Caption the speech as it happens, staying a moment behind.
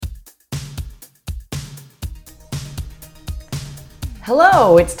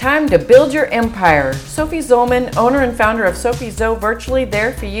Hello, it's time to build your empire. Sophie Zollman, owner and founder of Sophie Zo Virtually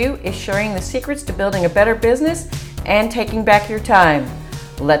There For You, is sharing the secrets to building a better business and taking back your time.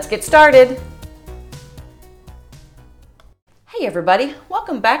 Let's get started. Hey everybody,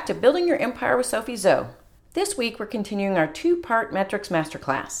 welcome back to Building Your Empire with Sophie Zo. This week we're continuing our two-part metrics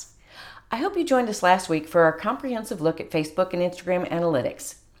masterclass. I hope you joined us last week for our comprehensive look at Facebook and Instagram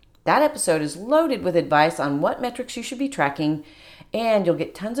analytics. That episode is loaded with advice on what metrics you should be tracking, and you'll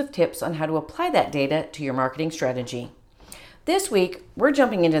get tons of tips on how to apply that data to your marketing strategy. This week, we're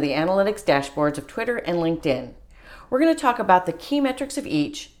jumping into the analytics dashboards of Twitter and LinkedIn. We're going to talk about the key metrics of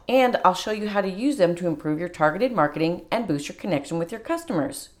each, and I'll show you how to use them to improve your targeted marketing and boost your connection with your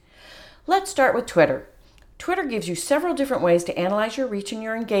customers. Let's start with Twitter. Twitter gives you several different ways to analyze your reach and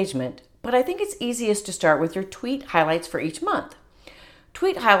your engagement, but I think it's easiest to start with your tweet highlights for each month.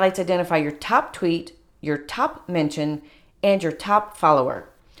 Tweet highlights identify your top tweet, your top mention, and your top follower.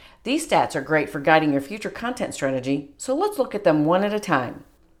 These stats are great for guiding your future content strategy, so let's look at them one at a time.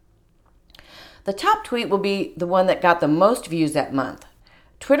 The top tweet will be the one that got the most views that month.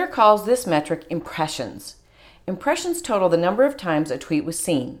 Twitter calls this metric impressions. Impressions total the number of times a tweet was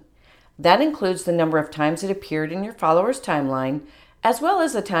seen. That includes the number of times it appeared in your followers' timeline, as well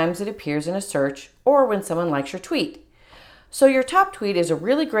as the times it appears in a search or when someone likes your tweet. So your top tweet is a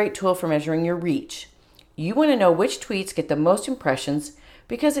really great tool for measuring your reach. You want to know which tweets get the most impressions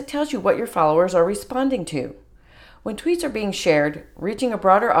because it tells you what your followers are responding to. When tweets are being shared, reaching a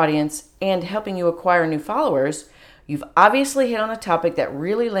broader audience, and helping you acquire new followers, you've obviously hit on a topic that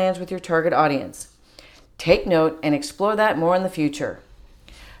really lands with your target audience. Take note and explore that more in the future.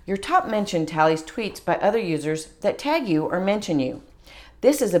 Your top mention tallies tweets by other users that tag you or mention you.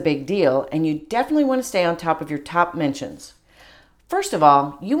 This is a big deal, and you definitely want to stay on top of your top mentions. First of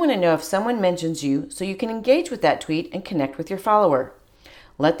all, you want to know if someone mentions you so you can engage with that tweet and connect with your follower.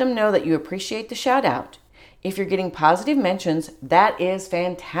 Let them know that you appreciate the shout out. If you're getting positive mentions, that is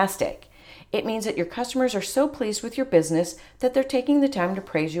fantastic. It means that your customers are so pleased with your business that they're taking the time to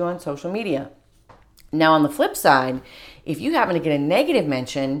praise you on social media. Now on the flip side, if you happen to get a negative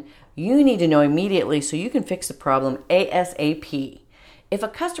mention, you need to know immediately so you can fix the problem ASAP. If a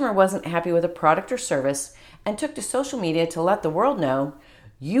customer wasn't happy with a product or service and took to social media to let the world know,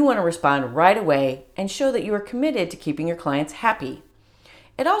 you want to respond right away and show that you are committed to keeping your clients happy.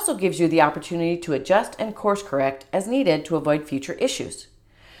 It also gives you the opportunity to adjust and course correct as needed to avoid future issues.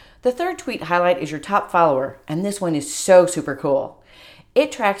 The third tweet highlight is your top follower, and this one is so super cool.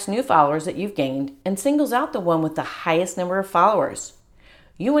 It tracks new followers that you've gained and singles out the one with the highest number of followers.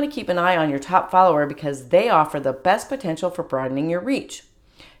 You want to keep an eye on your top follower because they offer the best potential for broadening your reach.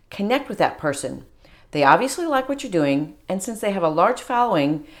 Connect with that person. They obviously like what you're doing, and since they have a large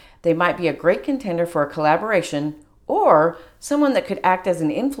following, they might be a great contender for a collaboration or someone that could act as an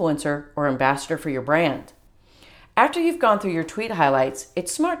influencer or ambassador for your brand. After you've gone through your tweet highlights,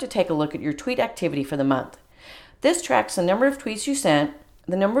 it's smart to take a look at your tweet activity for the month. This tracks the number of tweets you sent,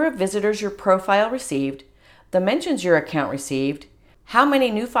 the number of visitors your profile received, the mentions your account received, how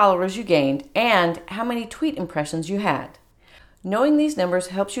many new followers you gained, and how many tweet impressions you had. Knowing these numbers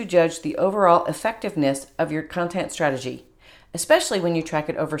helps you judge the overall effectiveness of your content strategy, especially when you track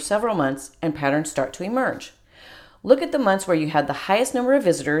it over several months and patterns start to emerge. Look at the months where you had the highest number of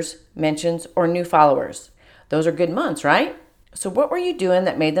visitors, mentions, or new followers. Those are good months, right? So what were you doing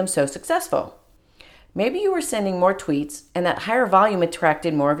that made them so successful? Maybe you were sending more tweets and that higher volume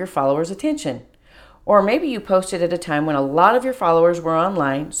attracted more of your followers' attention. Or maybe you posted at a time when a lot of your followers were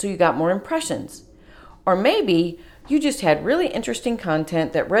online, so you got more impressions. Or maybe you just had really interesting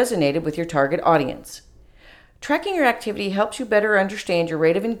content that resonated with your target audience. Tracking your activity helps you better understand your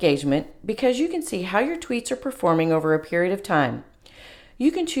rate of engagement because you can see how your tweets are performing over a period of time.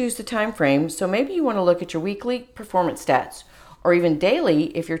 You can choose the time frame, so maybe you want to look at your weekly performance stats, or even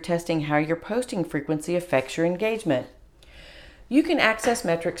daily if you're testing how your posting frequency affects your engagement. You can access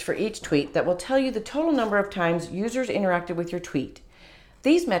metrics for each tweet that will tell you the total number of times users interacted with your tweet.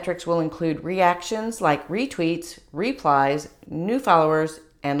 These metrics will include reactions like retweets, replies, new followers,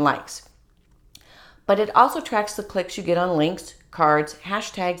 and likes. But it also tracks the clicks you get on links, cards,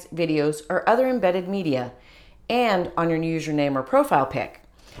 hashtags, videos, or other embedded media, and on your username or profile pic.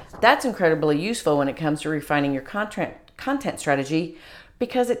 That's incredibly useful when it comes to refining your content strategy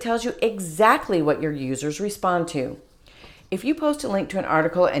because it tells you exactly what your users respond to. If you post a link to an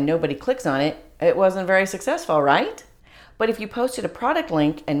article and nobody clicks on it, it wasn't very successful, right? But if you posted a product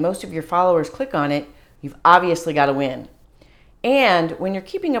link and most of your followers click on it, you've obviously got to win. And when you're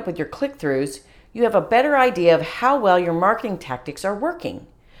keeping up with your click-throughs, you have a better idea of how well your marketing tactics are working.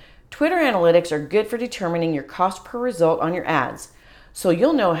 Twitter analytics are good for determining your cost per result on your ads. so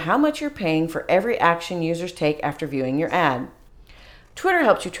you'll know how much you're paying for every action users take after viewing your ad. Twitter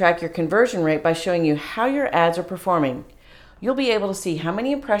helps you track your conversion rate by showing you how your ads are performing. You'll be able to see how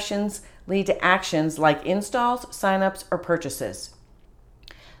many impressions lead to actions like installs, signups, or purchases.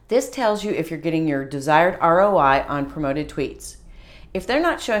 This tells you if you're getting your desired ROI on promoted tweets. If they're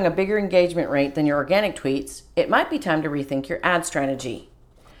not showing a bigger engagement rate than your organic tweets, it might be time to rethink your ad strategy.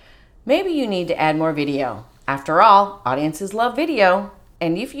 Maybe you need to add more video. After all, audiences love video,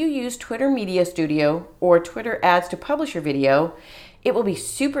 and if you use Twitter Media Studio or Twitter Ads to publish your video, it will be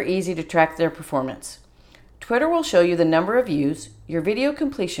super easy to track their performance. Twitter will show you the number of views, your video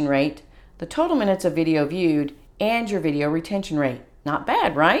completion rate, the total minutes of video viewed, and your video retention rate. Not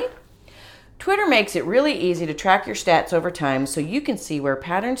bad, right? Twitter makes it really easy to track your stats over time so you can see where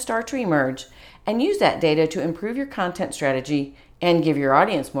patterns start to emerge and use that data to improve your content strategy and give your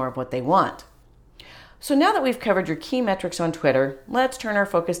audience more of what they want. So now that we've covered your key metrics on Twitter, let's turn our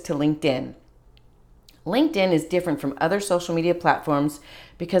focus to LinkedIn. LinkedIn is different from other social media platforms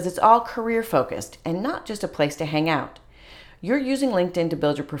because it's all career focused and not just a place to hang out. You're using LinkedIn to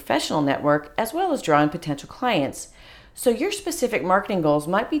build your professional network as well as draw in potential clients. So your specific marketing goals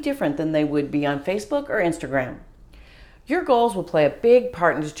might be different than they would be on Facebook or Instagram. Your goals will play a big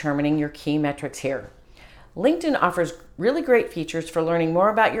part in determining your key metrics here. LinkedIn offers really great features for learning more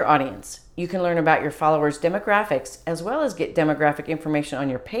about your audience. You can learn about your followers' demographics as well as get demographic information on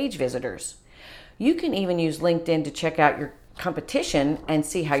your page visitors. You can even use LinkedIn to check out your competition and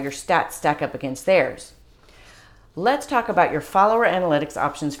see how your stats stack up against theirs. Let's talk about your follower analytics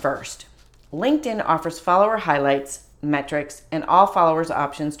options first. LinkedIn offers follower highlights, metrics, and all followers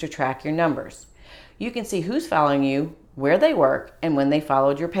options to track your numbers. You can see who's following you, where they work, and when they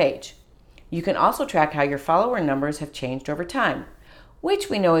followed your page. You can also track how your follower numbers have changed over time, which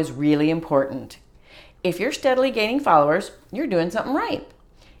we know is really important. If you're steadily gaining followers, you're doing something right.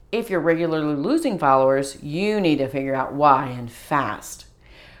 If you're regularly losing followers, you need to figure out why and fast.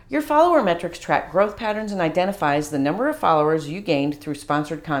 Your follower metrics track growth patterns and identifies the number of followers you gained through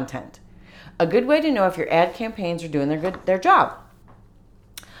sponsored content. A good way to know if your ad campaigns are doing their job.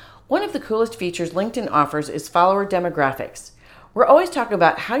 One of the coolest features LinkedIn offers is follower demographics. We're always talking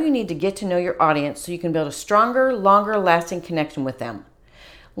about how you need to get to know your audience so you can build a stronger, longer lasting connection with them.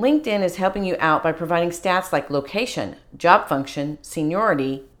 LinkedIn is helping you out by providing stats like location, job function,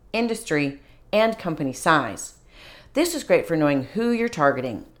 seniority, industry, and company size. This is great for knowing who you're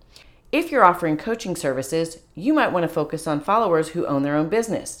targeting. If you're offering coaching services, you might want to focus on followers who own their own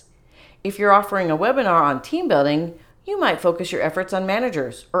business. If you're offering a webinar on team building, you might focus your efforts on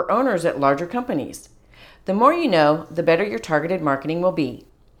managers or owners at larger companies. The more you know, the better your targeted marketing will be.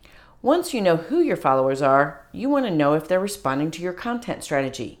 Once you know who your followers are, you want to know if they're responding to your content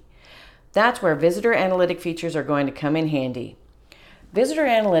strategy. That's where visitor analytic features are going to come in handy. Visitor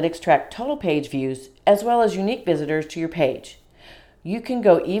analytics track total page views as well as unique visitors to your page. You can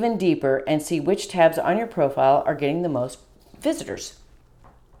go even deeper and see which tabs on your profile are getting the most visitors.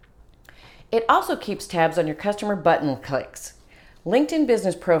 It also keeps tabs on your customer button clicks. LinkedIn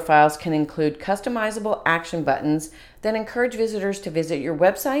business profiles can include customizable action buttons that encourage visitors to visit your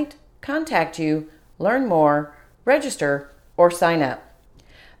website, contact you, learn more, register, or sign up.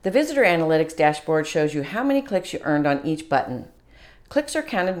 The Visitor Analytics dashboard shows you how many clicks you earned on each button. Clicks are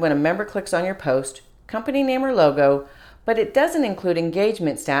counted when a member clicks on your post, company name or logo, but it doesn't include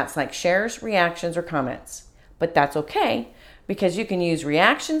engagement stats like shares, reactions, or comments. But that's okay, because you can use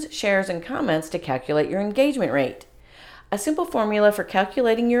reactions, shares, and comments to calculate your engagement rate. A simple formula for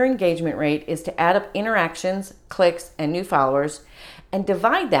calculating your engagement rate is to add up interactions, clicks, and new followers, and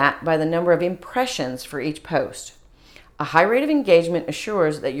divide that by the number of impressions for each post. A high rate of engagement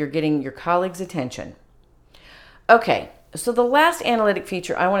assures that you're getting your colleagues' attention. Okay, so the last analytic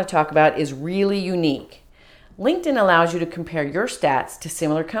feature I want to talk about is really unique. LinkedIn allows you to compare your stats to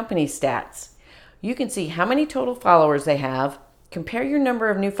similar companies' stats. You can see how many total followers they have, compare your number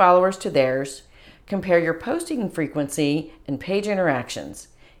of new followers to theirs, compare your posting frequency and page interactions.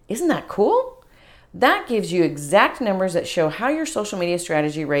 Isn't that cool? That gives you exact numbers that show how your social media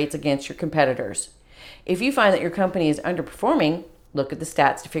strategy rates against your competitors. If you find that your company is underperforming, look at the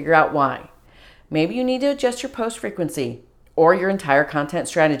stats to figure out why. Maybe you need to adjust your post frequency or your entire content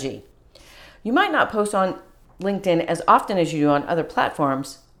strategy. You might not post on LinkedIn as often as you do on other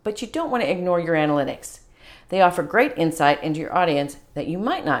platforms, but you don't want to ignore your analytics. They offer great insight into your audience that you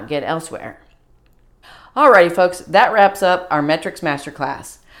might not get elsewhere. Alrighty folks, that wraps up our Metrics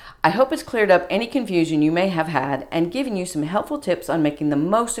Masterclass. I hope it's cleared up any confusion you may have had and given you some helpful tips on making the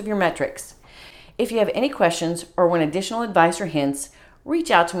most of your metrics. If you have any questions or want additional advice or hints,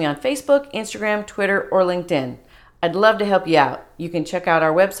 reach out to me on Facebook, Instagram, Twitter, or LinkedIn. I'd love to help you out. You can check out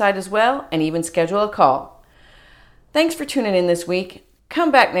our website as well and even schedule a call. Thanks for tuning in this week. Come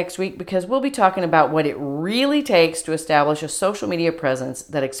back next week because we'll be talking about what it really takes to establish a social media presence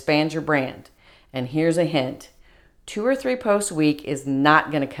that expands your brand. And here's a hint. 2 or 3 posts a week is not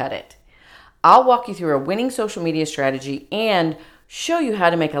going to cut it. I'll walk you through a winning social media strategy and show you how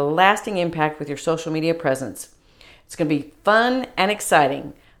to make a lasting impact with your social media presence. It's going to be fun and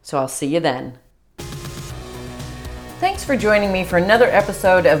exciting, so I'll see you then. Thanks for joining me for another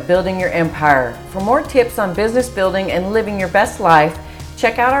episode of Building Your Empire. For more tips on business building and living your best life,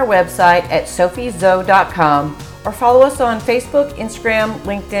 check out our website at sophiezoe.com or follow us on Facebook, Instagram,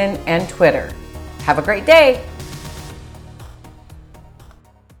 LinkedIn, and Twitter. Have a great day.